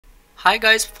Hi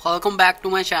guys, welcome back to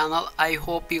my channel. I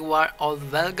hope you are all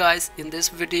well guys. In this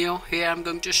video here I'm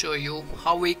going to show you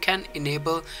how we can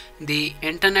enable the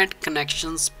internet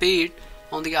connection speed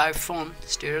on the iPhone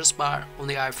status bar on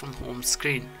the iPhone home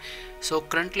screen. So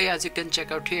currently, as you can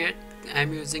check out here,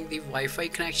 I'm using the Wi-Fi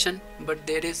connection, but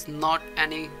there is not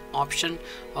any option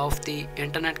of the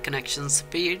internet connection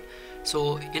speed.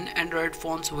 So in Android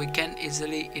phones we can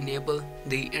easily enable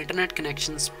the internet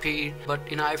connection speed, but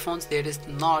in iPhones there is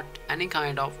not any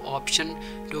kind of option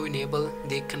to enable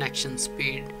the connection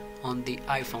speed on the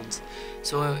iPhones.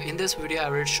 So in this video I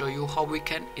will show you how we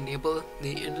can enable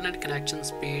the internet connection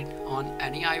speed on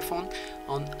any iPhone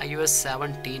on iOS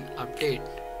 17 update.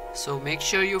 So make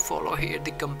sure you follow here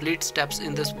the complete steps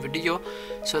in this video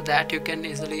so that you can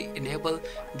easily enable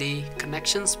the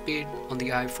connection speed on the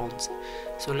iPhones.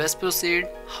 So let's proceed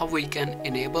how we can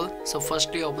enable. So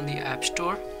firstly open the App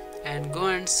Store and go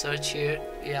and search here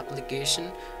the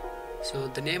application. So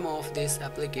the name of this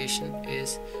application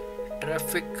is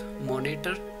Traffic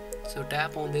Monitor. So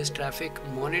tap on this Traffic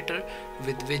Monitor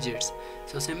with widgets.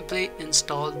 So simply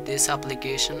install this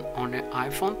application on your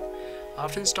iPhone.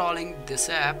 After installing this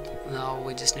app, now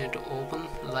we just need to open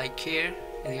like here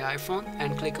in the iPhone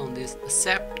and click on this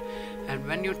accept, and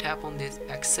when you tap on this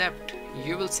accept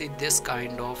you will see this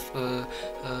kind of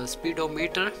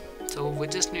speedometer. So we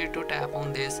just need to tap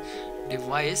on this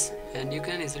device and you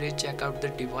can easily check out the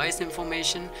device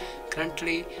information.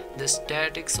 Currently the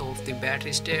statics of the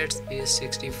battery stats is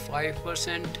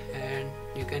 65%, and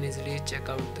you can easily check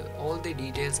out all the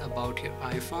details about your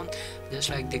iPhone, just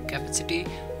like the capacity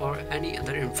or any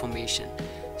other information.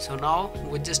 So now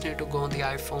we just need to go on the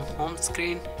iPhone home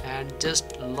screen and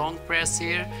just long press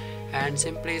here and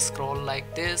simply scroll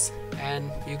like this,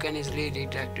 and you can easily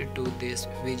redirect it to these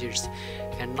widgets.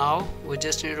 And now we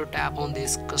just need to tap on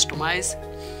this customize,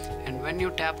 and when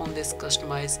you tap on this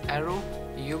customize arrow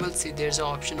you will see there's an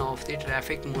option of the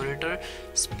traffic monitor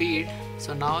speed.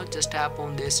 So now just tap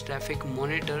on this traffic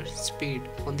monitor speed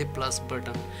on the plus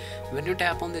button. When you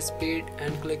tap on the speed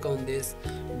and click on this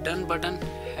done button,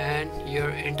 and your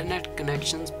internet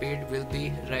connection speed will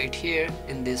be right here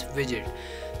in this widget.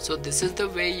 So this is the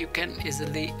way you can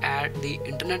easily add the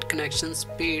internet connection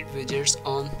speed widgets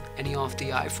on any of the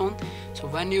iPhone. So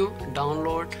when you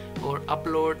download or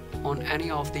upload on any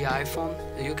of the iPhone,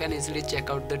 you can easily check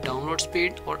out the download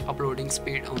speed or uploading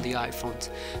speed on the iPhones.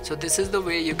 So this is the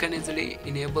way you can easily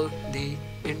enable the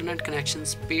internet connection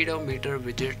speedometer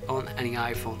widget on any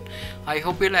iPhone. I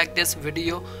hope you like this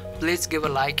video. Please give a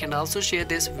like and also share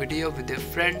this video with your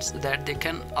friends so that they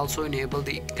can also enable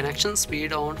the connection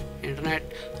speed on internet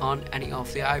on any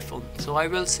of the iPhone. So I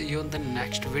will see you in the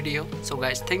next video. So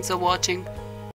guys, thanks for watching.